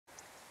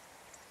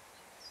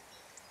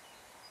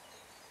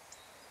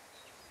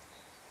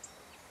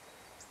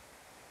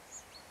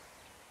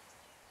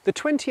The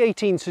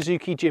 2018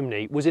 Suzuki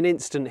Jimny was an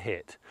instant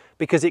hit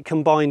because it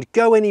combined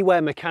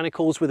go-anywhere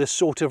mechanicals with a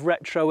sort of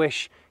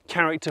retro-ish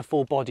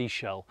characterful body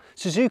shell.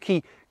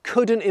 Suzuki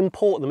couldn't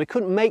import them, it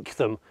couldn't make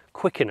them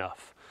quick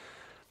enough.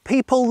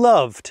 People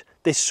loved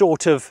this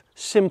sort of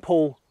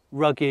simple,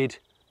 rugged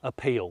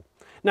appeal.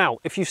 Now,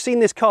 if you've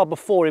seen this car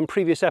before in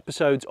previous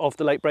episodes of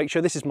The Late Break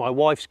Show, this is my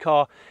wife's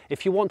car.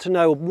 If you want to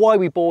know why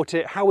we bought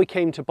it, how we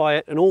came to buy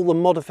it, and all the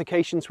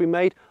modifications we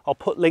made, I'll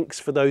put links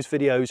for those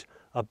videos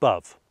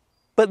above.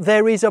 But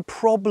there is a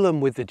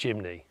problem with the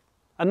Jimny,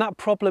 and that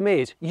problem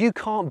is you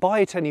can't buy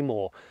it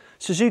anymore.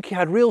 Suzuki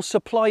had real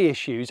supply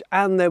issues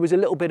and there was a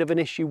little bit of an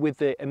issue with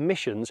the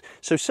emissions.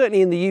 So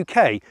certainly in the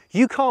UK,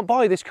 you can't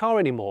buy this car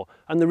anymore.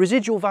 And the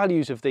residual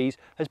values of these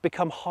has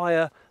become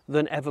higher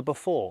than ever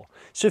before.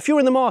 So if you're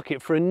in the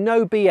market for a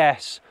no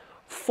BS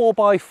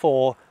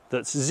 4x4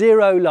 that's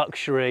zero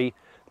luxury,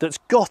 that's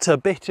got a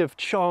bit of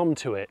charm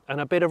to it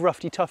and a bit of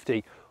roughy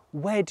tufty,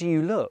 where do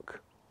you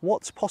look?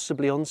 What's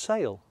possibly on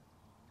sale?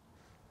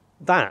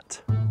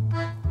 That.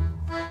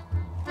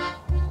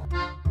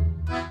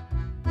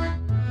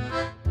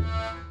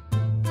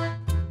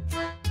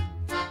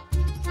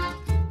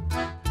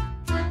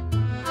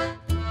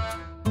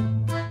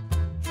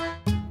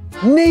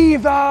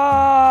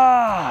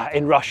 Niva!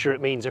 In Russia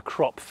it means a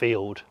crop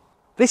field.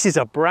 This is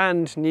a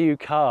brand new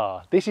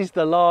car. This is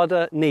the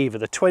Lada Niva,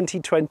 the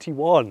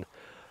 2021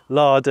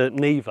 Lada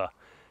Niva.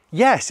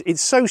 Yes,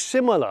 it's so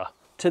similar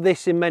to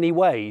this in many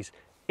ways.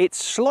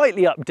 It's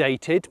slightly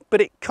updated, but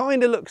it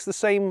kind of looks the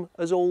same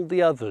as all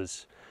the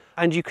others.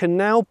 And you can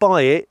now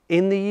buy it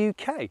in the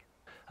UK.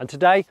 And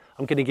today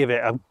I'm going to give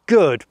it a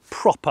good,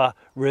 proper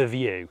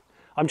review.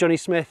 I'm Jonny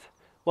Smith.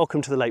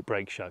 Welcome to The Late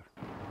Break Show.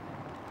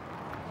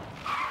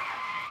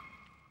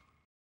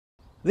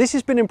 This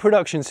has been in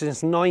production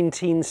since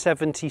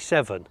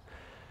 1977,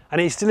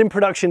 and it's still in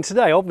production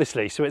today,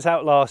 obviously, so it's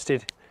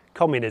outlasted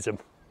communism.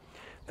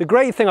 The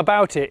great thing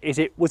about it is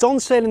it was on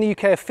sale in the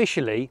UK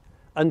officially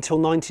until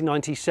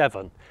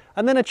 1997,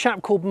 and then a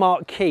chap called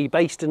Mark Key,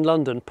 based in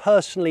London,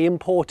 personally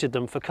imported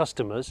them for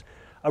customers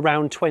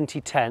around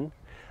 2010,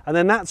 and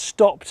then that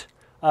stopped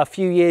a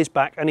few years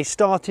back and he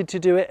started to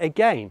do it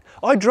again.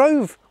 I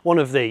drove one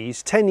of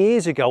these 10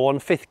 years ago on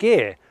 5th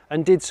gear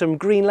and did some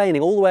green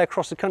laning all the way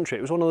across the country.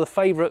 It was one of the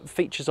favourite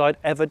features I'd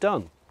ever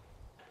done.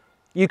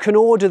 You can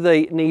order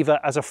the Niva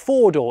as a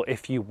 4-door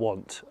if you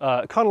want,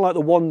 kind of like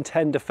the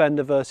 110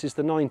 Defender versus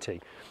the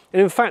 90.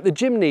 And in fact, the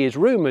Jimny is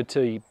rumoured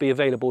to be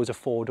available as a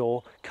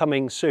 4-door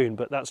coming soon,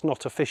 but that's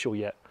not official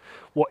yet.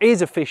 What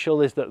is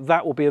official is that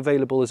that will be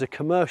available as a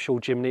commercial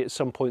Jimny at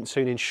some point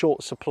soon in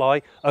short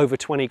supply, over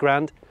 20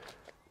 grand.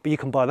 But you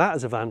can buy that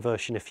as a van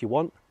version if you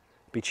want.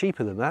 It'd be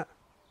cheaper than that.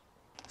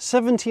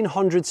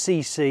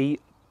 1700cc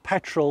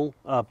petrol,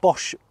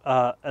 Bosch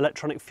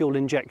electronic fuel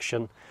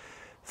injection,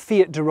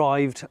 Fiat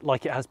derived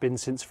like it has been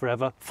since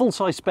forever.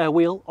 Full-size spare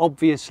wheel,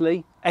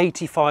 obviously,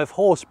 85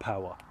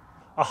 horsepower,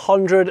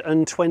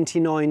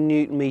 129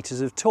 newton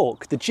meters of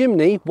torque. The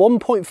Jimny,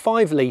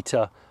 1.5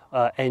 litre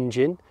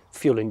engine,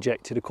 fuel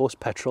injected, of course,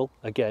 petrol,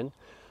 again.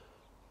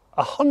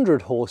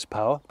 100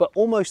 horsepower, but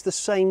almost the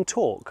same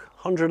torque,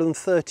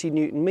 130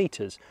 newton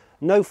meters.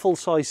 No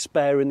full-size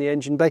spare in the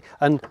engine bay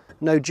and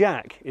no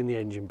jack in the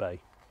engine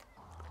bay.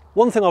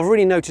 One thing I've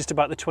really noticed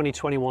about the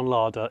 2021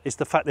 Lada is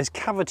the fact there's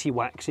cavity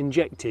wax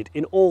injected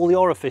in all the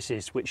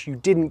orifices, which you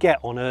didn't get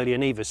on earlier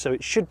Nivas, so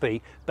it should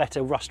be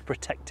better rust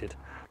protected.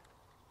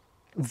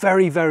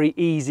 Very, very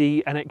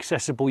easy and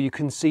accessible. You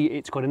can see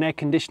it's got an air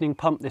conditioning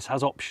pump. This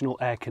has optional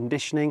air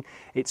conditioning.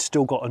 It's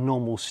still got a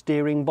normal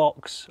steering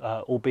box,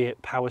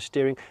 albeit power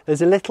steering.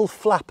 There's a little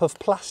flap of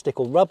plastic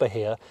or rubber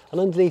here,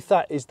 and underneath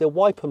that is the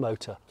wiper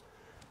motor.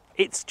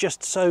 It's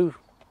just so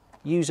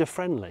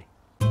user-friendly.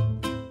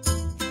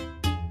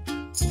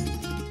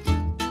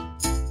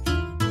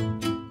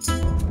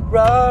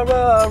 Rah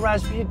rah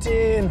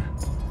Rasputin,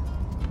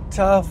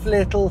 tough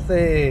little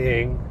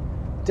thing.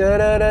 Da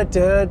da da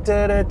da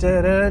da da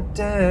da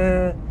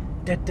da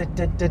da da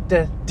da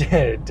da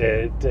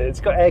da da.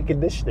 It's got air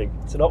conditioning.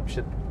 It's an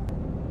option.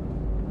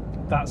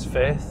 That's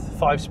 5th,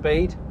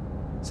 5-speed,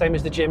 same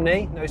as the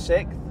Jimny, no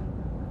 6th.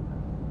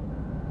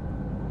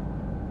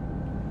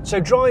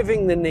 So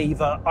driving the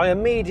Niva, I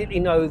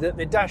immediately know that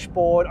the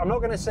dashboard, I'm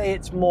not going to say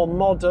it's more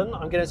modern,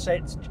 I'm going to say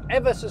it's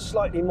ever so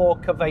slightly more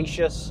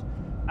curvaceous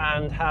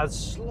and has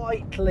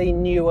slightly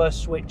newer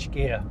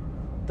switchgear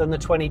than the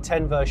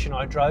 2010 version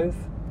I drove.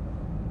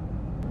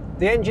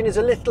 The engine is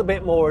a little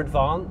bit more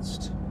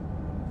advanced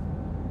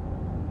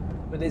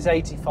with its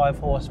 85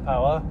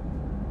 horsepower.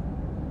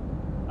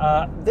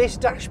 This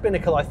dash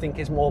binnacle I think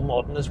is more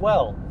modern as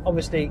well.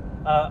 Obviously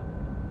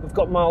we've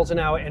got miles an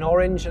hour in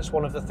orange. That's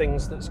one of the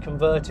things that's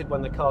converted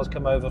when the cars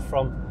come over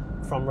from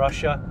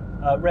Russia.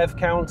 Rev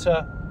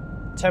counter,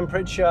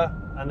 temperature,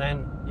 and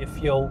then your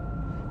fuel.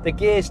 The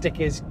gear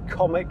stick is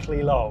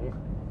comically long.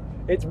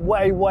 It's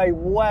way, way,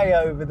 way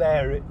over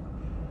there,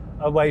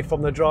 away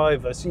from the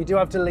driver. So you do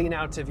have to lean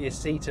out of your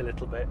seat a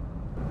little bit.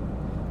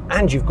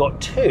 And you've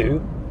got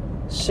 2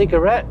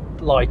 cigarette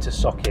lighter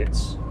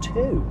sockets,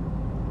 2.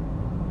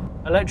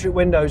 Electric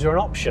windows are an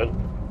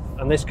option,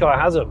 and this car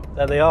has them.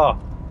 There they are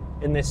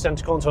in this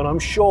centre console. And I'm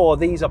sure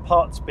these are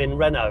parts bin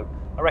Renault.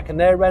 I reckon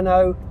they're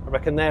Renault, I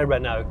reckon they're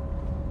Renault.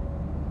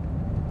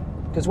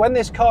 Because when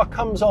this car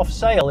comes off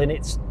sale in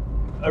its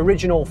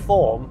original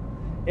form,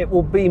 it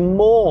will be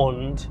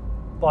mourned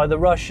by the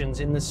Russians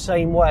in the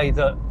same way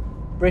that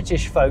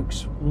British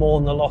folks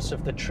mourn the loss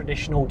of the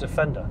traditional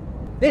Defender.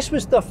 This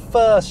was the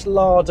first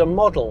Lada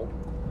model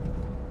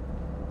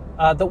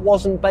that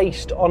wasn't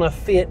based on a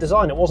Fiat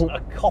design. It wasn't a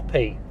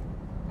copy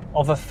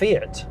of a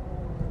Fiat.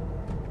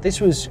 This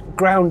was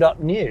ground up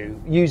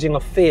new using a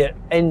Fiat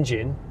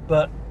engine,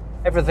 but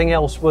everything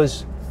else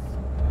was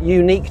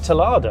unique to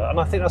Lada. And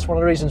I think that's one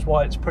of the reasons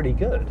why it's pretty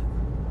good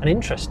and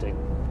interesting.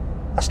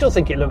 I still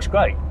think it looks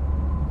great.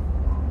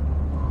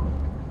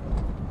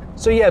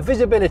 So yeah,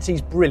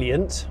 visibility's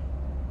brilliant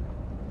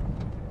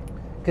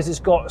because it's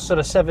got sort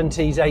of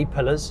 70s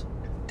A-pillars.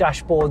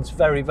 Dashboard's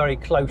very, very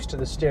close to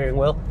the steering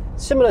wheel.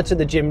 Similar to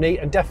the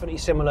Jimny and definitely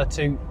similar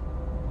to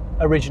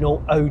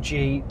original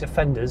OG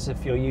Defenders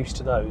if you're used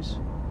to those.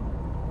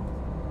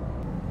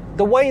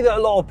 The way that a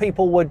lot of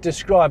people would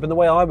describe, and the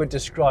way I would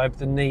describe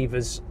the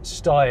Niva's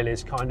style,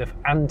 is kind of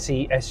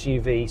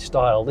anti-SUV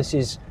style. This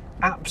is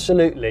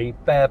absolutely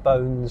bare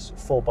bones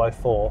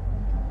 4x4.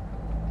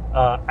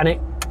 And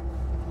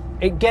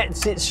it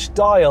gets its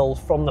style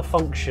from the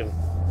function.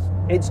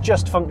 It's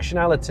just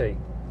functionality.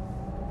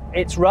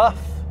 It's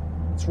rough,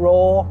 it's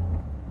raw.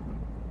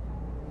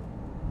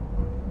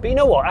 But you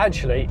know what,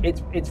 actually,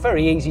 it's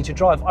very easy to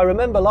drive. I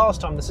remember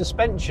last time the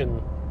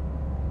suspension's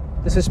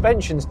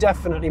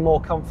definitely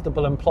more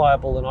comfortable and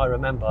pliable than I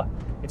remember.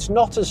 It's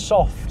not as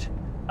soft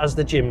as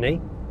the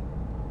Jimny.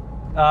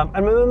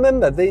 And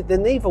remember, the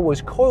Niva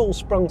was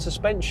coil-sprung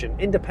suspension,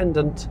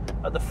 independent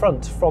at the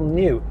front from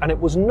new, and it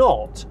was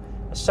not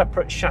a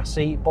separate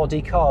chassis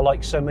body car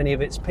like so many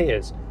of its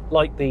peers,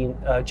 like the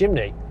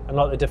Jimny and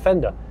like the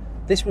Defender.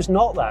 This was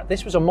not that.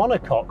 This was a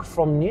monocoque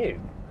from new,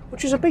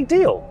 which is a big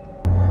deal.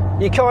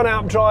 You can't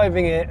out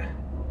driving it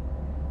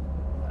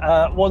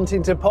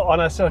wanting to put on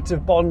a sort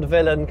of Bond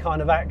villain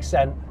kind of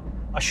accent.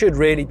 I should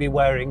really be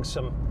wearing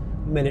some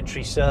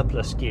military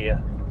surplus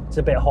gear. It's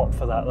a bit hot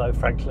for that though,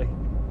 frankly.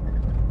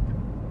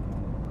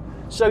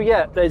 So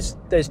yeah, there's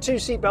 2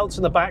 seat belts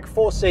in the back,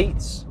 4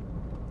 seats.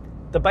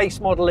 The base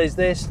model is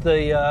this,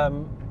 the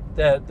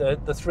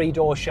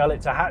 3-door shell.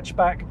 It's a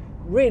hatchback,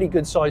 really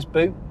good sized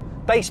boot.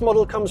 Base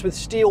model comes with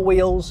steel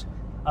wheels,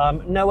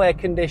 no air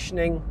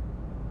conditioning,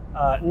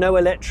 no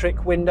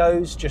electric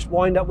windows, just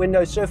wind-up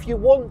windows. So if you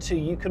want to,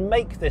 you can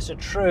make this a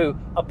true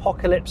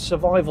apocalypse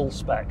survival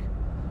spec,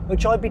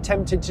 which I'd be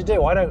tempted to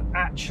do. I don't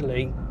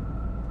actually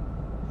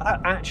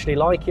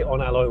like it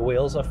on alloy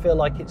wheels. I feel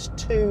like it's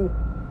too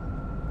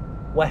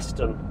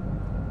Western.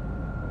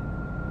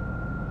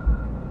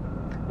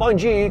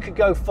 Mind you, you could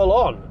go full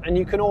on and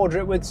you can order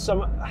it with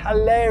some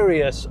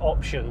hilarious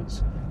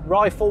options.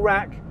 Rifle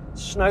rack,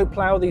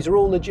 snowplow, these are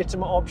all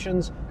legitimate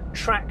options.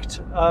 Tracked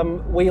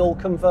wheel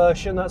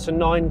conversion, that's a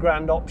 £9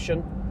 grand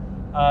option.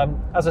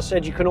 As I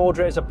said, you can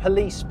order it as a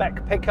police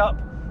spec pickup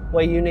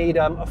where you need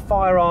a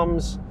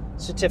firearms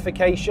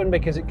certification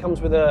because it comes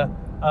with a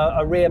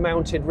rear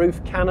mounted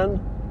roof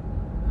cannon.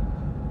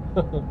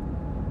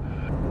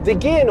 The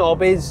gear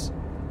knob is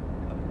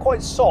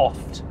quite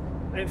soft.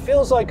 It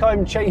feels like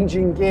I'm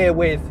changing gear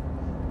with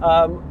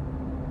a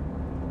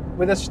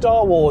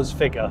Star Wars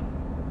figure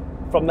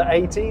from the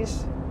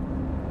 80s.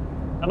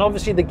 And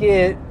obviously the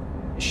gear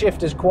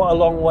shift is quite a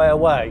long way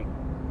away.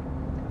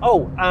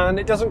 Oh, and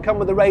it doesn't come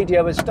with the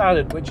radio as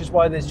standard, which is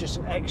why there's just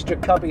an extra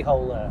cubby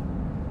hole there.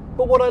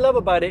 But what I love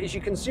about it is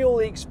you can see all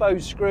the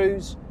exposed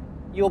screws.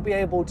 You'll be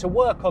able to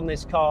work on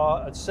this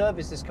car and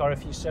service this car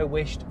if you so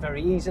wished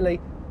very easily.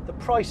 The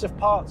price of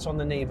parts on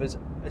the Nivas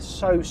is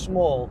so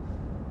small.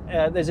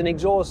 There's an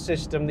exhaust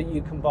system that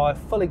you can buy, a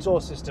full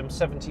exhaust system,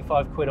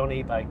 75 quid on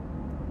eBay.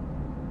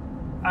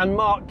 And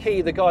Mark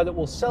Key, the guy that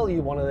will sell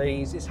you one of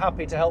these, is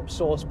happy to help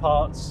source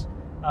parts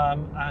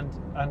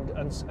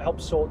and help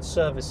sort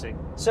servicing.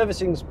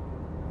 Servicing's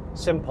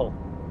simple.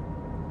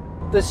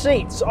 The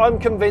seats, I'm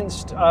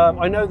convinced,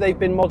 I know they've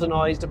been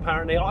modernised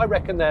apparently. I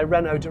reckon they're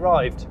Renault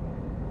derived.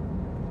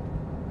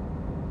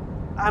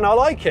 And I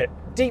like it.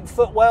 Deep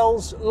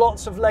footwells,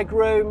 lots of leg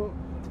room.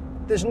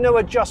 There's no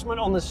adjustment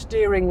on the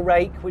steering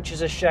rake, which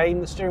is a shame.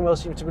 The steering wheel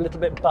seems to be a little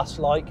bit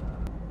bus-like.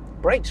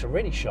 Brakes are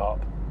really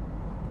sharp.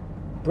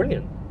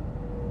 Brilliant.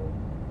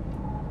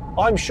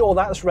 I'm sure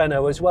that's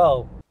Renault as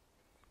well.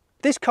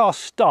 This car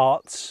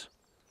starts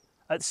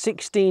at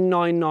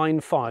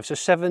 16,995, so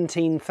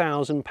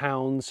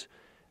 £17,000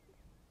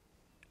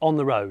 on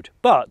the road.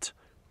 But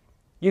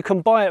you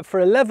can buy it for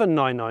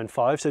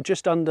 11,995, so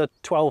just under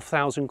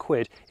 12,000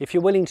 quid, if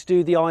you're willing to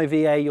do the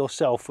IVA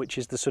yourself, which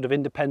is the sort of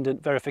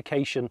independent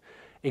verification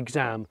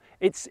exam.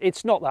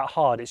 It's not that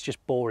hard, it's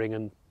just boring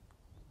and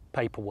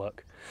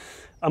paperwork.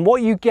 And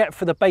what you get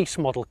for the base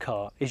model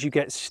car is you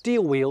get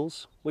steel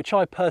wheels, which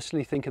I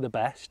personally think are the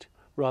best,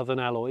 rather than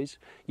alloys.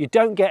 You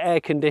don't get air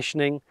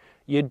conditioning,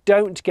 you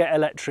don't get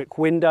electric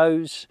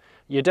windows,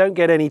 you don't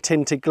get any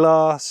tinted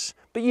glass,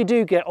 But you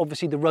do get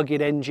obviously the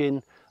rugged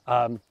engine,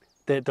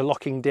 the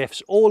locking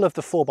diffs, all of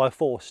the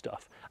 4x4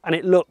 stuff, and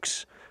it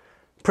looks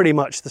pretty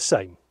much the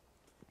same.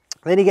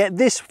 Then you get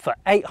this for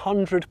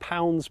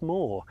 £800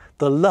 more,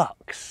 the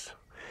Lux.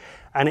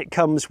 And it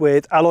comes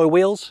with alloy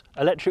wheels,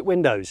 electric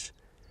windows,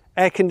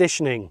 air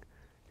conditioning,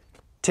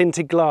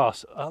 tinted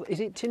glass. Is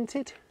it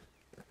tinted?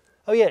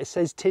 Oh yeah, it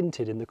says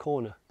tinted in the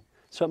corner,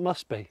 so it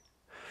must be.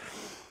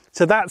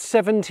 So that's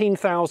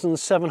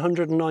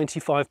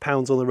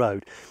 £17,795 on the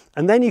road.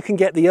 And then you can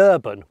get the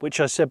Urban, which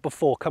I said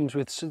before, comes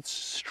with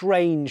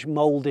strange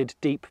moulded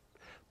deep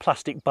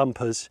plastic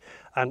bumpers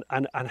and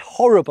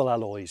horrible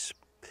alloys.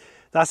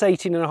 That's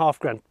 18.5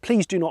 grand.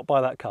 Please do not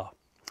buy that car.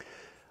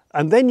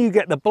 And then you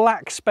get the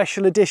Black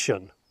Special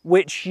Edition,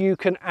 which you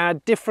can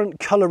add different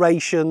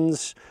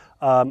colorations.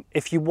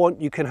 If you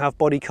want, you can have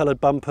body coloured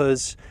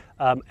bumpers,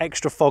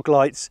 extra fog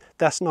lights.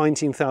 That's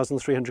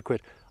 19,300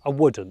 quid. I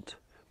wouldn't.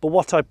 But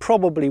what I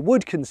probably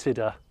would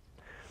consider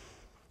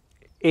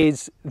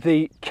is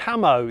the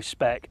camo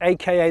spec,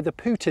 aka the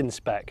Putin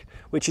spec,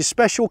 which is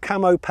special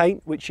camo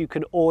paint, which you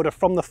can order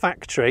from the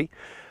factory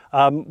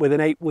with an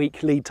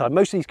 8-week lead time.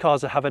 Most of these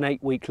cars have an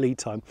 8-week lead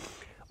time.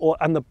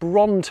 And the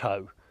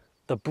Bronto.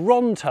 The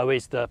Bronto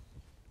is the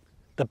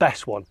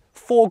best one.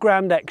 4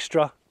 grand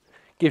extra,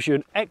 gives you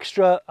an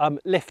extra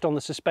lift on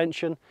the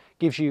suspension,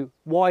 gives you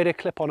wider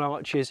clip-on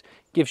arches,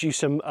 gives you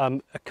some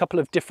a couple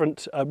of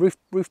different roof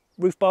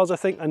bars, I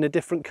think, and a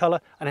different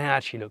colour, and it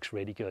actually looks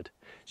really good.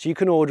 So you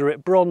can order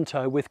it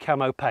Bronto with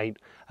camo paint,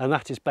 and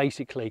that is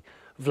basically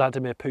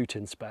Vladimir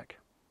Putin spec.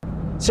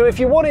 So if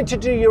you wanted to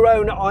do your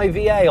own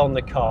IVA on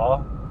the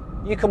car,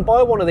 you can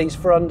buy one of these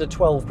for under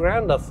 12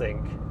 grand, I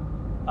think.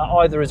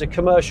 Either as a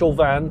commercial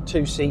van,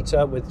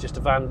 2-seater with just a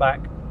van back,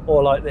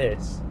 or like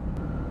this.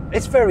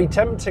 It's very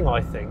tempting,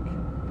 I think.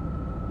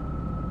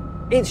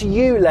 It's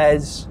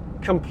ULEZ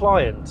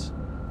compliant.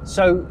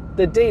 So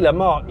the dealer,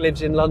 Mark,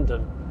 lives in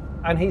London,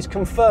 and he's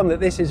confirmed that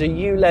this is a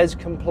ULEZ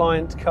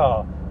compliant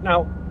car.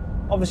 Now,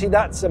 obviously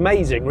that's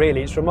amazing,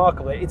 really, it's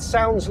remarkable. It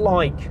sounds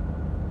like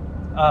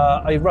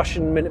a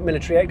Russian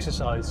military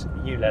exercise,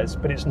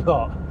 ULEZ, but it's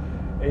not.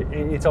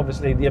 It's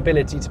obviously the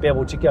ability to be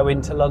able to go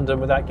into London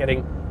without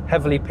getting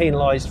heavily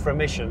penalised for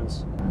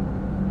emissions.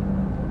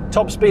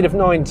 Top speed of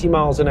 90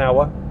 miles an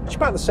hour, which is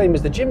about the same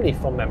as the Jimny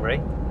from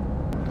memory.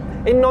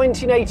 In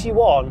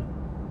 1981,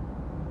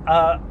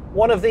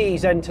 one of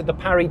these entered the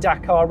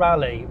Paris-Dakar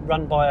Rally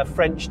run by a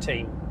French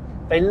team.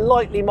 They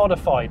lightly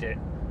modified it.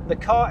 The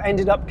car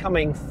ended up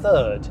coming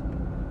third.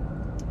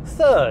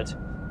 Third,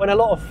 when a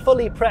lot of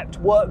fully prepped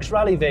works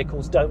rally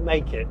vehicles don't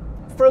make it.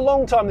 For a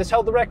long time, this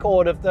held the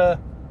record of the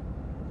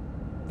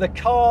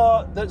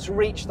car that's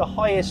reached the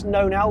highest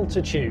known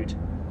altitude.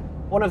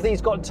 One of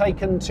these got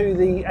taken to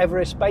the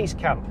Everest base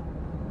camp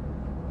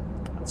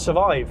and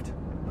survived.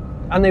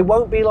 And they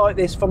won't be like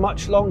this for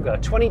much longer.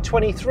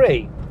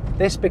 2023,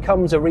 this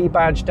becomes a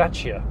rebadged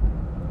Dacia,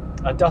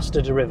 a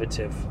Duster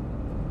derivative.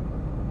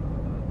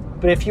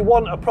 But if you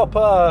want a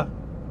proper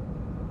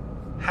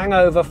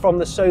hangover from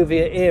the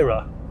Soviet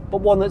era,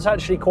 but one that's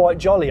actually quite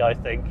jolly, I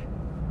think,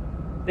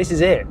 this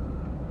is it.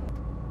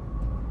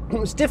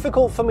 It's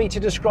difficult for me to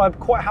describe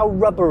quite how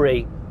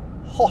rubbery,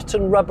 hot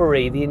and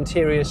rubbery the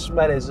interior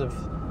smell is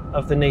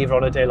of the Niva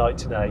on a day like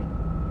today.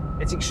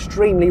 It's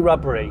extremely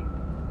rubbery.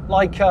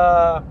 Like,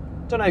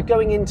 don't know,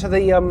 going into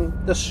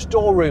the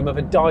storeroom of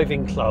a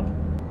diving club.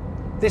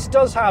 This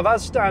does have,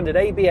 as standard,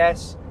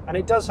 ABS, and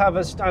it does have,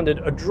 as standard,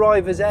 a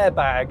driver's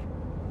airbag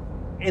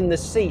in the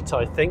seat,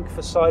 I think,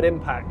 for side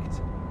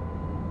impact.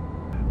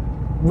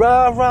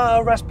 Rah, rah,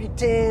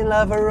 Rasputin,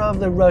 lover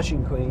of the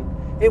Russian queen.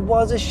 It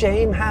was a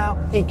shame how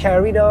he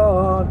carried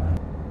on.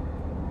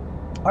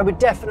 I would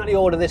definitely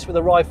order this with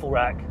a rifle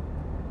rack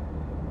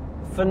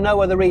for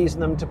no other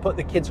reason than to put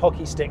the kids'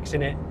 hockey sticks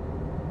in it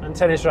and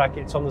tennis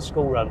rackets on the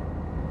school run.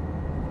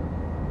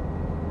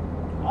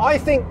 I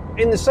think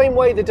in the same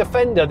way the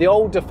Defender, the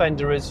old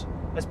Defender, has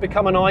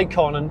become an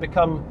icon and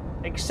become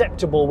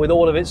acceptable with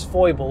all of its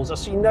foibles, I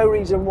see no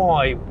reason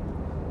why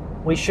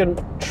we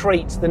shouldn't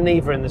treat the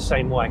Niva in the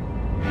same way.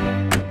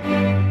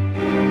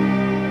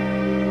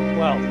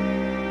 Well,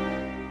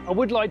 I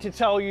would like to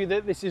tell you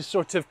that this is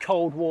sort of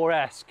Cold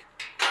War-esque.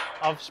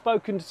 I've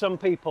spoken to some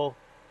people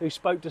who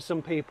spoke to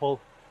some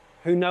people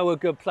who know a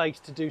good place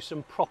to do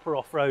some proper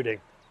off-roading.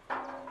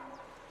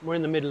 We're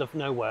in the middle of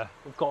nowhere.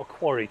 We've got a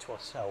quarry to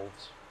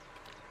ourselves.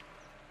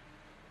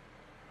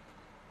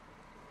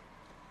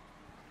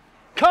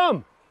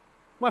 Come!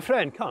 My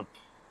friend, come.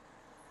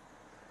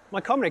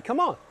 My comrade, come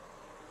on.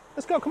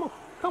 Let's go, come on,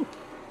 come.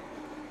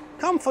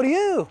 Come for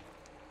you.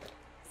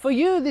 For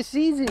you, this is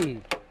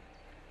easy.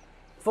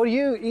 For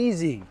you,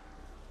 easy.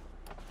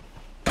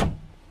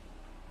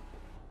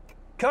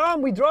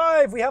 Come, we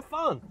drive, we have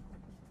fun.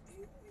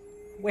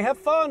 We have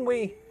fun,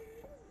 we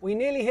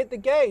nearly hit the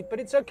gate, but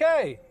it's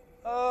okay.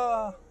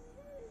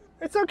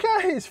 It's okay,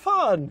 it's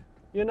fun,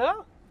 you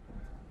know?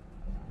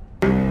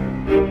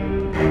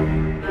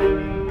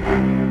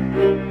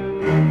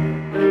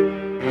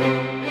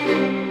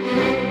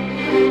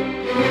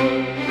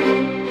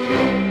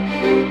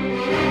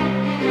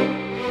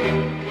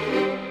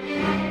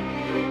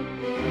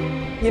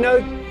 You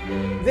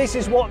know, this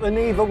is what the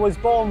Niva was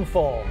born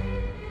for.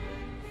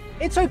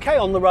 It's okay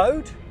on the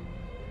road.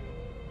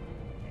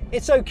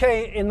 It's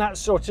okay in that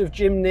sort of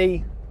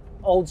Jimny,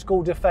 old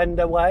school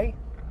Defender way.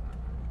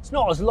 It's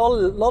not as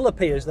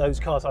lollopy as those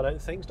cars, I don't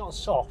think. It's not as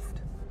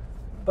soft.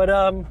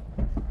 But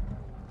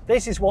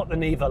this is what the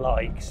Niva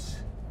likes.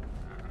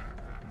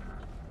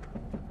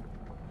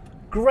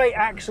 Great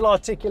axle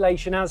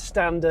articulation as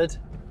standard.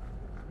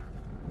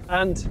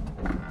 And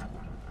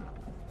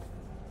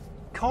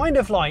kind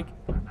of like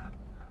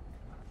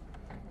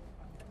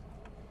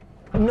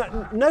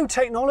no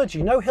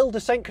technology, no hill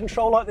descent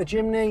control like the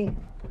Jimny.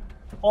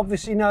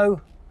 Obviously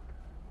no,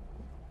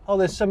 oh,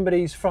 there's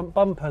somebody's front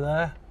bumper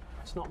there.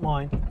 It's not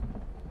mine.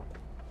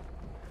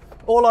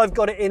 All I've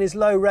got it in is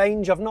low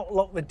range. I've not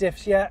locked the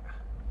diffs yet.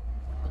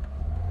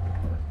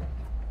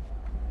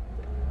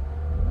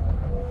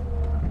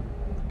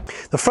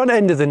 The front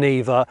end of the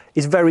Niva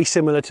is very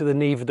similar to the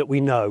Niva that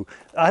we know.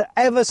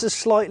 Ever so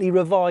slightly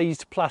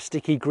revised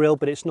plasticky grille,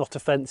 but it's not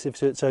offensive,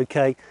 so it's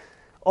okay.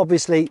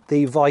 Obviously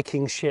the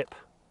Viking ship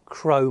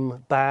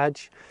chrome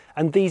badge,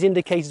 and these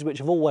indicators which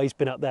have always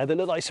been up there that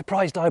look like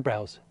surprised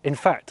eyebrows. In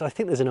fact, I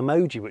think there's an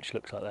emoji which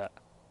looks like that.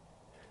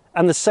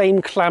 And the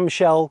same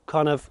clamshell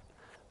kind of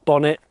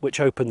bonnet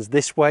which opens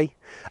this way,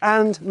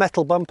 and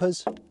metal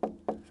bumpers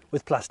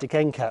with plastic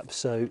end caps.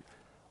 So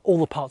all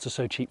the parts are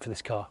so cheap for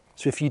this car.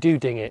 So if you do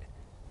ding it,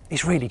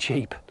 it's really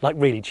cheap, like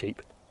really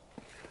cheap.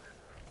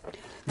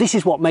 This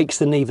is what makes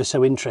the Niva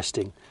so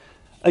interesting.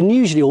 And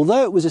usually,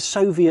 although it was a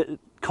Soviet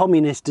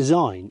communist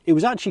design, it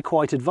was actually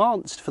quite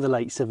advanced for the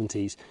late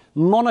 70s.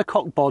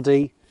 Monocoque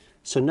body,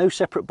 so no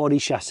separate body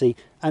chassis,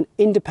 and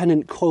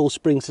independent coil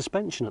spring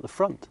suspension at the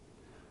front.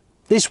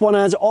 This one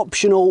has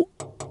optional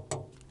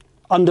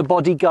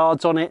underbody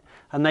guards on it,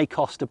 and they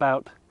cost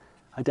about,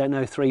 I don't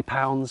know,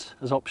 £3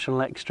 as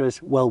optional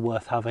extras. Well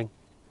worth having.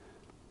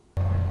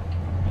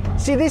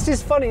 See, this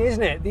is funny,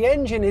 isn't it? The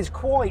engine is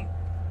quite,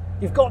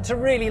 you've got to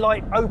really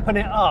like open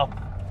it up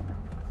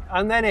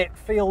and then it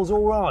feels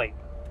all right.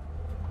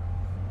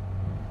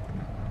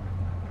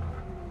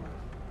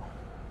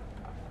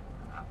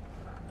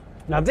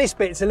 Now this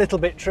bit's a little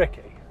bit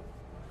tricky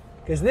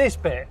because this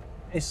bit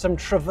is some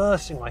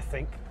traversing, I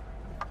think.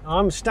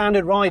 I'm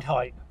standard ride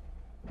height.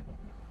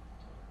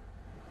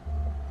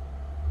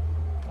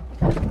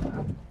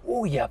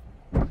 Oh yeah.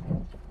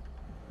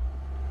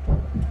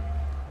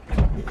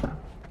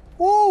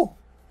 Woo!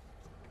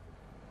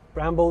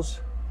 Brambles.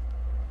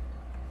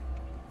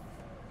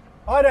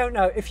 I don't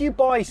know, if you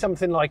buy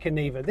something like a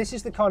Niva, this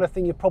is the kind of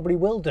thing you probably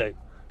will do.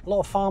 A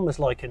lot of farmers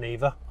like a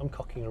Niva. I'm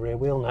cocking a rear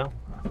wheel now.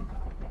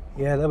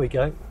 Yeah, there we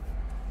go.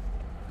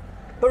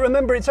 But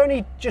remember, it's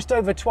only just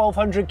over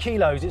 1,200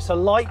 kilos. It's a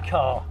light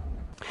car.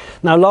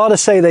 Now, Lada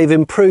say they've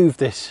improved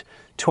this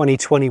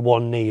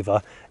 2021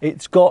 Niva.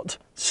 It's got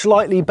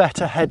slightly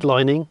better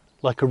headlining,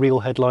 like a real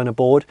headliner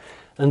board.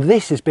 And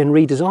this has been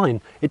redesigned.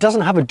 It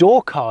doesn't have a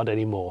door card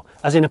anymore,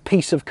 as in a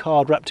piece of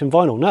card wrapped in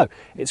vinyl. No,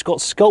 it's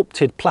got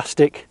sculpted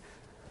plastic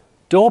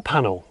door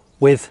panel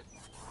with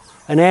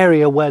an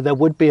area where there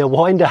would be a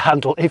winder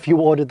handle if you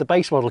ordered the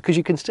base model, because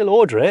you can still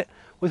order it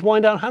with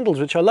wind down handles,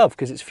 which I love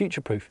because it's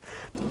future proof.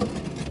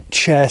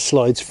 Chair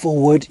slides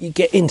forward, you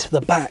get into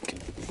the back.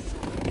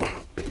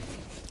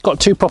 Got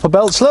two proper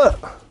belts, look.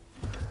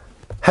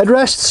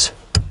 Headrests.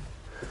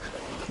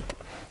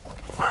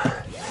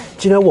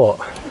 Do you know what?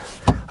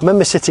 I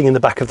remember sitting in the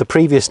back of the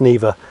previous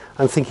Niva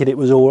and thinking it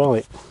was all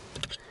right.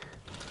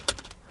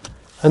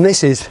 And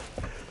this is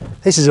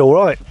all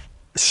right.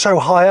 It's so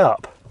high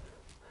up.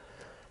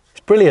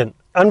 It's brilliant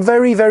and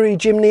very, very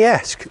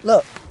Jimny-esque.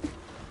 Look.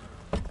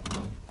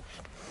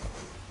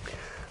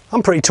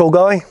 I'm a pretty tall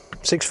guy,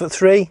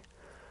 6'3".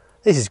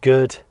 This is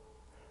good.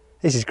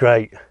 This is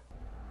great.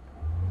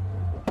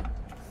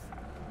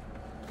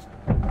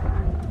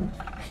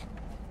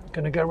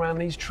 Gonna go around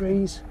these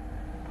trees.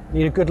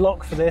 Need a good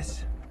lock for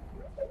this.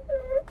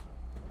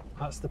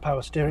 That's the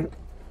power steering.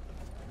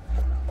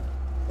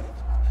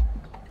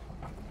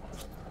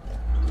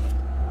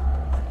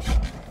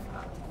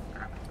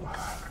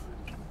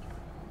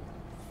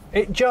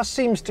 It just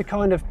seems to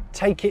kind of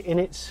take it in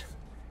its,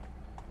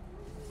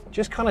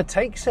 just kind of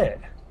takes it.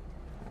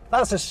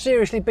 That's a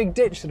seriously big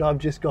ditch that I've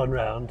just gone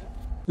round.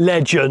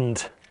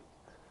 Legend.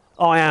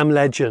 I am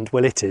legend.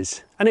 Well, it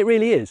is. And it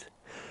really is.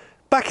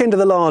 Back end of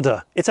the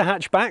Lada. It's a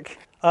hatchback.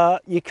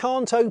 You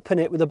can't open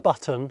it with a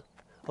button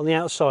on the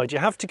outside. You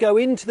have to go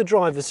into the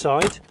driver's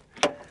side,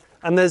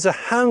 and there's a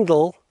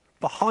handle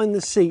behind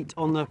the seat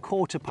on the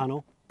quarter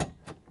panel,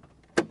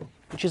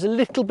 which is a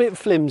little bit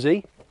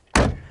flimsy,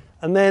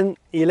 and then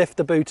you lift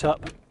the boot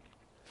up.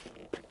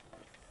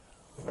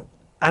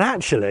 And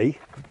actually,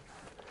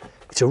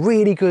 it's a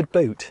really good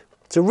boot.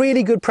 It's a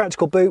really good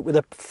practical boot with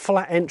a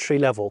flat entry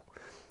level.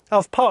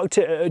 I've parked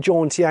it at a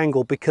jaunty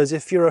angle because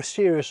if you're a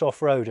serious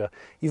off-roader,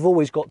 you've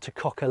always got to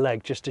cock a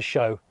leg just to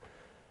show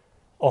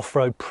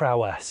off-road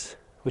prowess,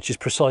 which is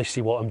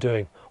precisely what I'm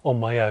doing on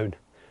my own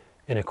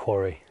in a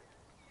quarry.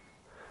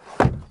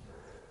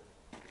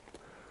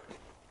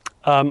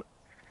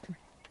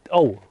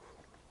 Oh,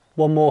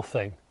 one more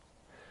thing.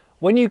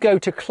 When you go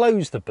to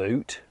close the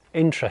boot,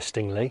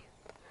 interestingly,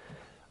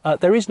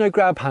 there is no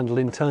grab handle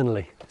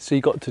internally. So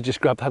you've got to just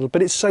grab the handle,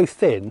 but it's so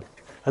thin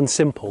and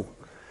simple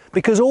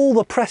because all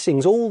the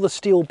pressings, all the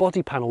steel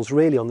body panels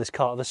really on this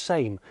car are the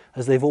same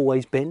as they've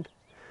always been.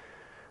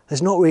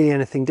 There's not really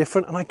anything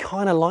different, and I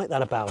kind of like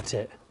that about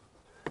it.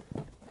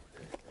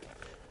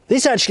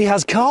 This actually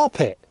has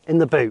carpet in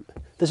the boot.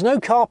 There's no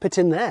carpet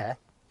in there.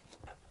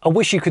 I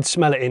wish you could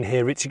smell it in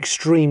here. It's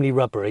extremely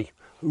rubbery.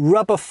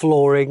 Rubber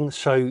flooring,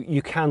 so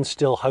you can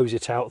still hose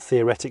it out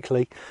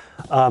theoretically.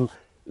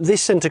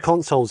 This centre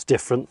console's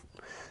different.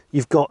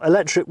 You've got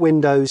electric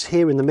windows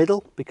here in the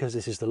middle because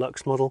this is the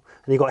Lux model,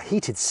 and you've got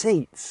heated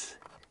seats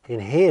in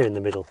here in the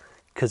middle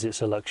because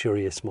it's a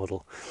luxurious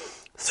model.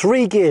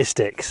 3 gear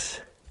sticks.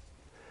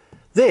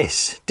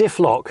 This diff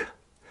lock,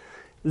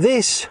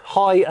 this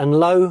high and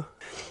low,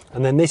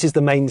 and then this is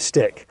the main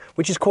stick,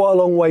 which is quite a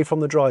long way from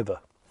the driver.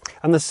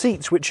 And the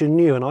seats, which are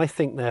new, and I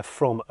think they're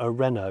from a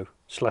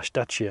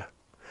Renault/Dacia.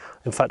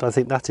 In fact, I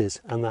think that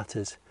is, and that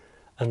is,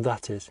 and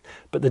that is.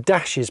 But the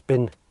dash has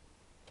been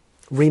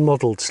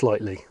remodeled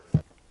slightly.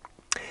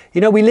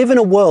 You know, we live in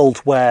a world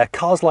where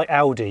cars like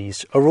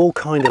Audis are all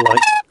kind of like,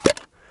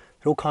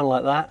 they're all kind of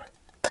like that.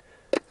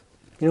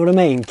 You know what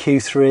I mean?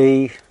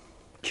 Q3,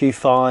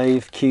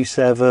 Q5,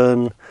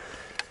 Q7,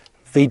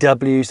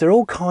 VWs, they're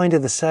all kind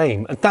of the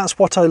same. And that's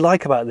what I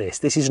like about this.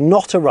 This is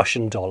not a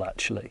Russian doll,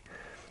 actually.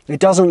 It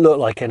doesn't look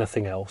like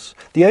anything else.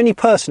 The only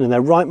person in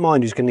their right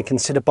mind who's going to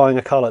consider buying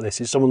a car like this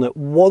is someone that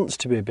wants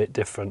to be a bit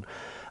different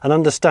and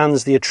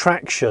understands the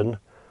attraction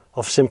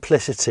of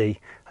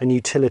simplicity and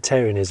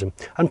utilitarianism,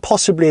 and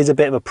possibly is a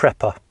bit of a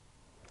prepper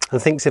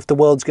and thinks if the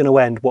world's going to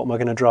end, what am I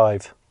going to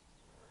drive?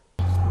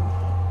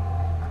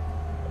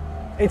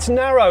 It's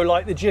narrow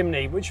like the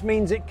Jimny, which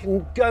means it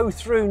can go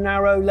through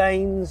narrow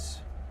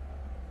lanes,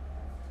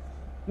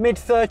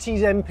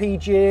 mid-30s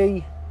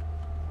MPG.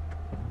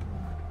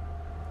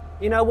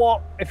 You know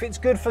what, if it's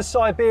good for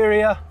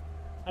Siberia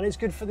and it's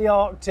good for the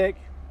Arctic,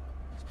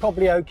 it's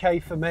probably okay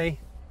for me,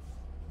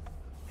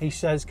 he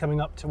says,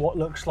 coming up to what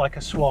looks like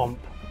a swamp.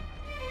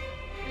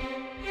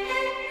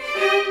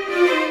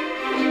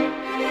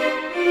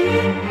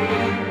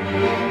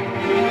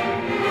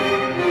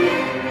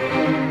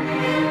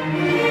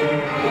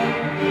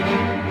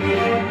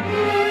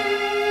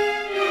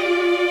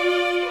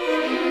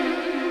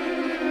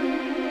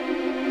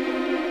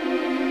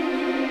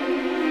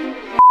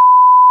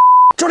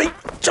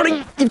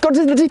 Jonny, you've gone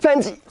to the deep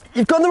end.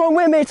 You've gone the wrong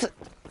way, mate.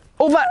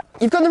 Over.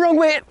 You've gone the wrong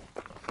way.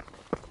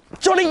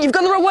 Jonny, you've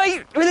gone the wrong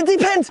way. We're in the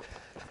deep end.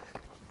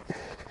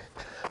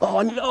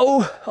 Oh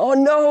no. Oh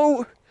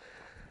no.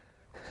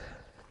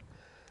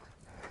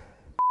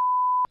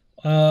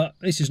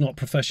 This is not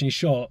professionally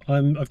shot.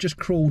 I've just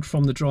crawled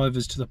from the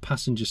driver's to the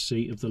passenger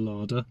seat of the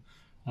Lada.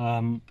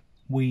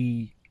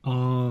 We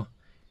are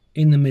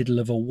in the middle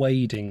of a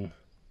wading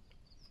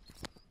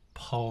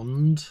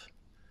pond,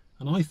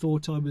 and I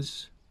thought I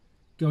was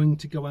going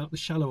to go out the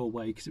shallower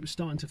way because it was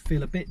starting to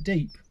feel a bit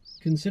deep,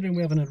 considering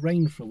we haven't had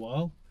rain for a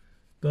while.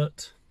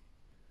 But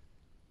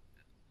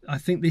I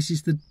think this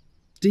is the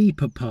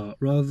deeper part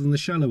rather than the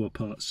shallower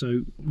part,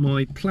 so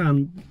my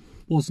plan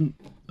wasn't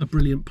a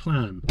brilliant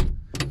plan.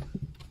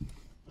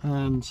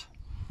 And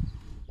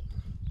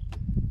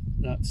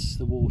that's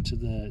the water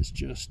there, it's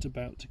just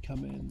about to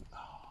come in.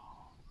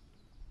 Oh,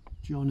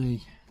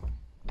 Jonny,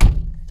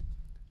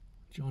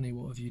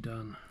 what have you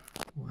done?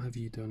 What have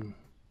you done?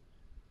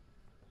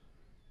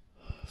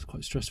 It's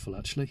quite stressful,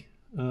 actually.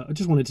 I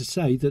just wanted to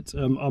say that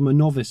I'm a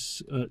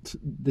novice at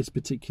this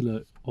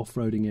particular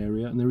off-roading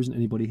area, and there isn't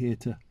anybody here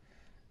to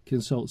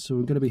consult, so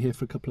I'm going to be here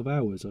for a couple of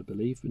hours, I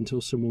believe,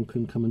 until someone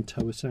can come and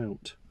tow us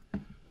out.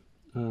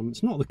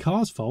 It's not the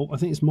car's fault. I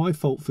think it's my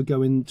fault for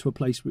going to a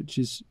place which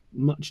is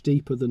much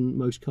deeper than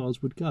most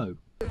cars would go.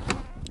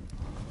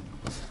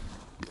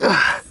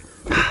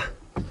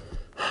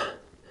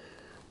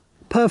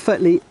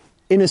 Perfectly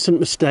innocent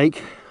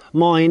mistake.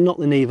 Mine, not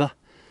the Niva.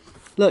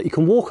 Look, you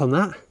can walk on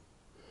that.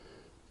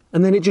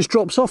 And then it just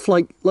drops off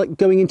like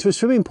going into a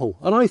swimming pool.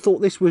 And I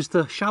thought this was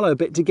the shallow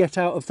bit to get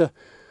out of the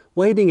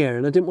wading area,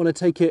 and I didn't want to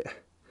take it.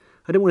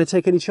 I didn't want to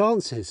take any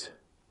chances.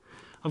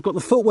 I've got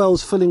the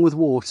footwells filling with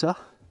water.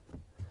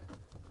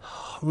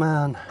 Oh,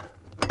 man.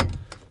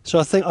 So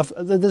I think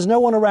there's no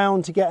one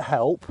around to get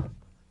help.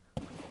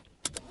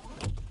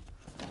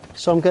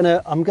 So I'm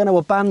gonna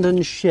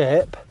abandon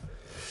ship.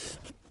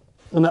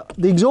 And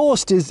the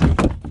exhaust is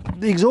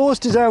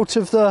out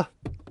of the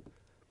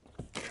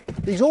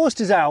exhaust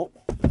is out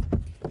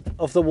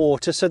of the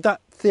water, so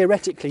that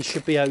theoretically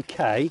should be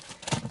okay.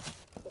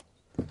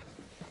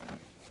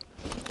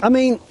 I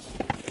mean,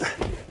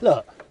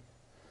 look,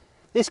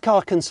 this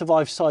car can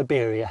survive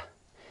Siberia.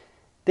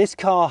 This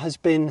car has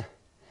been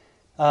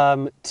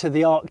to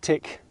the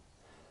Arctic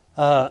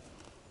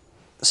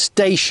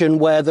station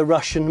where the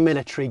Russian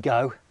military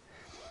go.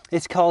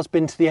 This car's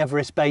been to the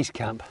Everest base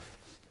camp.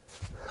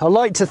 I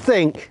like to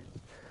think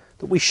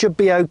that we should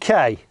be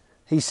okay,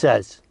 he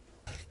says.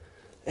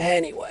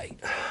 Anyway,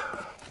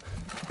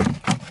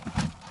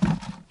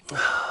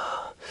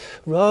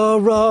 Rah,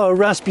 rah,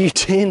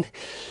 Rasputin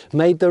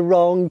made the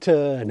wrong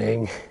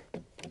turning.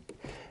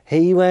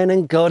 He went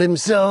and got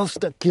himself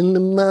stuck in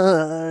the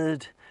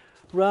mud.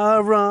 Rah,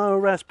 rah,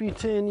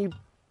 Rasputin, you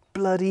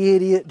bloody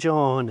idiot,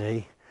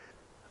 Jonny.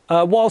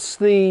 Whilst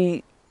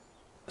the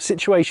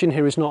situation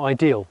here is not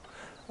ideal,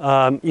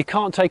 you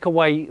can't take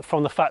away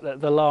from the fact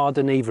that the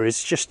Lada Niva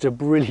is just a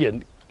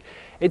brilliant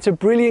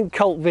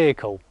cult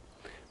vehicle.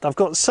 I've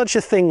got such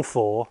a thing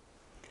for.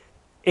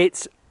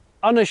 It's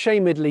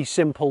unashamedly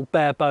simple,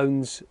 bare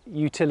bones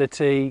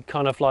utility,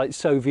 kind of like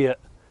Soviet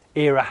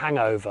era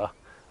hangover,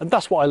 and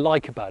that's what I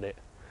like about it.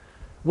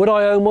 Would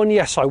I own one?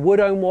 Yes, I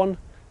would own one.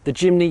 The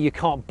Jimny you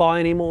can't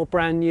buy anymore,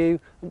 brand new.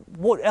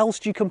 What else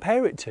do you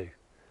compare it to?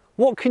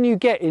 What can you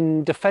get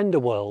in Defender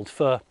world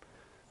for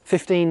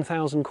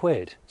 15,000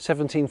 quid,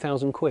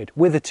 17,000 quid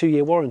with a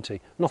 2-year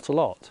warranty? Not a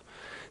lot.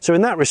 So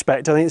in that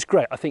respect, I think it's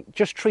great. I think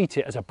just treat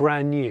it as a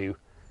brand new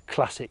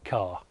classic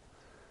car.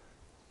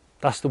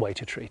 That's the way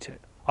to treat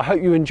it. I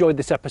hope you enjoyed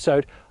this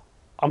episode.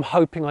 I'm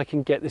hoping I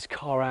can get this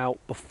car out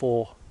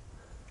before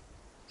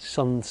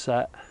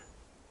sunset.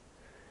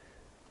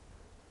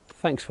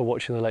 Thanks for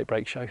watching the Late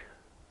Break Show.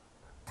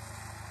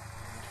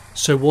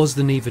 So was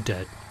the Niva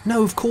dead?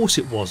 No, of course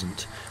it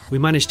wasn't. We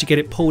managed to get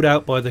it pulled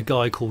out by the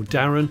guy called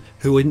Darren,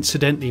 who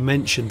incidentally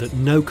mentioned that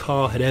no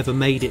car had ever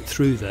made it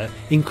through there,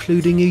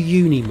 including a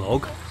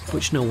Unimog,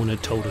 which no one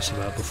had told us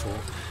about before.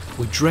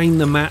 We drained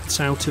the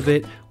mats out of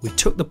it, we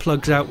took the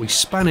plugs out, we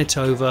span it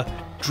over,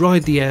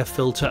 dried the air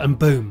filter, and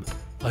boom,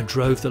 I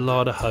drove the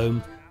Lada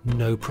home,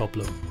 no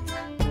problem.